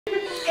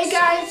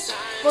guys,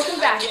 welcome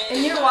back,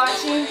 and you're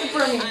watching the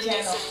Bermun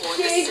channel.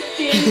 Ding,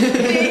 ding,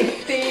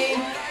 ding, ding.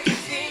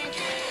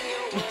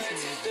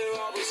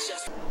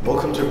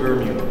 Welcome to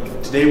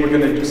Bermun. Today we're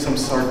going to do some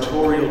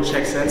sartorial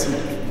checks and some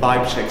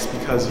vibe checks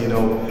because, you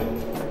know,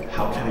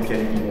 how can it get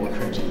any more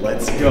cringy?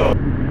 Let's go.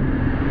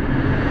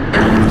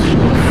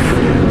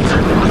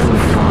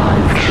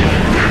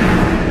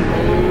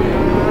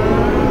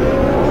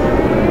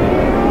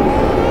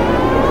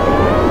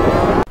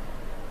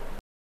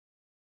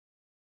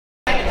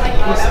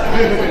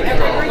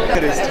 Look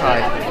at his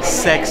tie.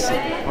 Sexy.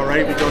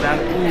 Alright, we go down.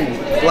 Ooh,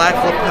 black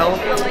lapel.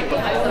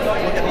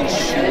 Look at these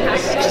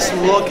shoes. Just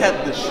look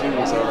at the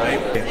shoes, alright?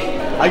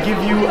 I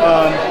give you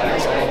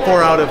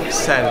 4 out of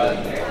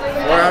 7. 4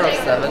 out of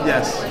 7?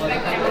 Yes.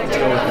 Let's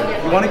go with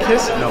it. You want a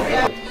kiss? No.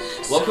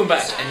 Welcome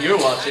back, and you're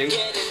watching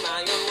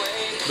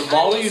the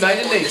Mali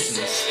United Nations.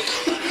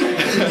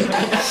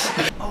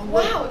 Oh,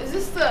 wow, is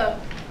this the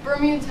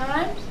Bermun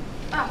Times?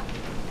 Ah,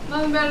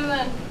 nothing better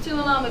than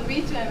chilling on the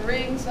beach and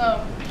reading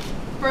some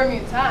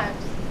Bermun Times.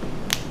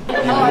 You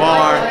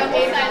are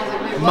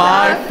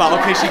my vibe.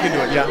 Okay, she can do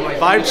it. Yeah.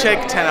 Vibe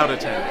check, 10 out of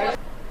 10.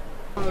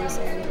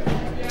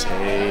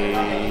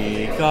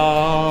 Take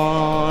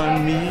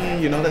on me.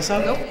 You know that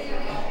song? Nope.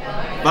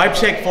 Vibe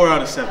check, 4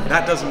 out of 7.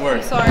 That doesn't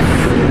work. Sorry.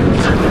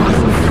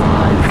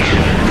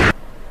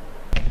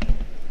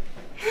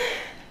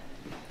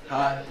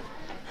 Hi.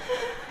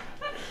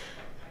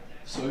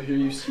 So here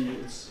you see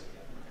it's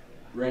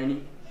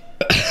rainy.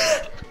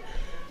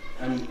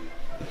 And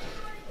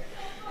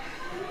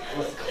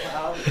with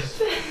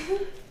clouds.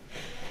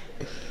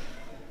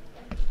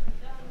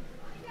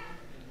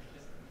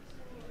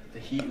 The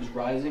heat is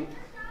rising.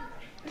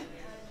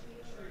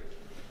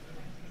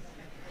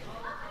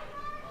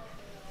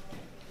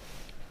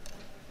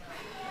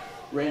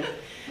 Rain.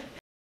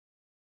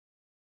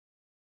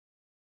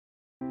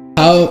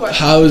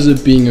 How is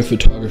it being a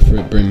photographer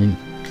at Bermun?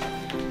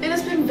 It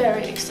has been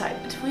very exciting.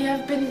 We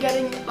have been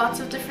getting lots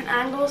of different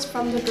angles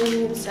from the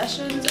Bermun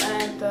sessions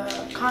and the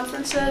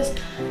conferences,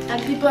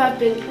 and people have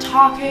been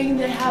talking,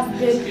 they have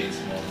been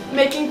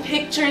making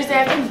pictures, they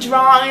have been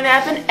drawing, they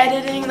have been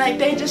editing, like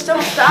they just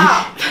don't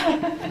stop.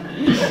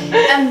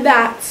 And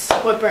that's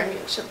what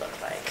Bermun should look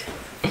like.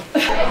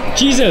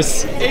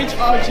 Jesus!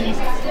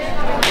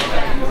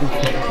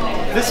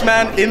 This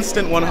man,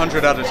 instant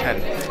 100 out of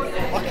 10.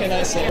 What can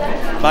I say?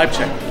 Vibe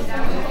check.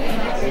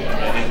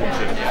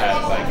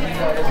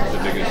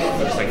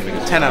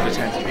 10 out of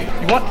 10.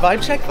 You want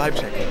vibe check? Vibe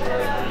check.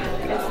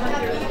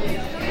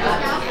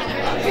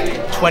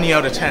 20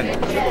 out of 10.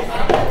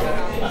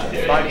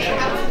 Vibe check.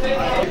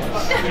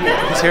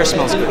 His hair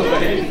smells good.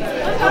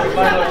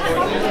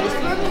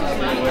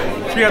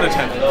 3 out of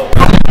 10.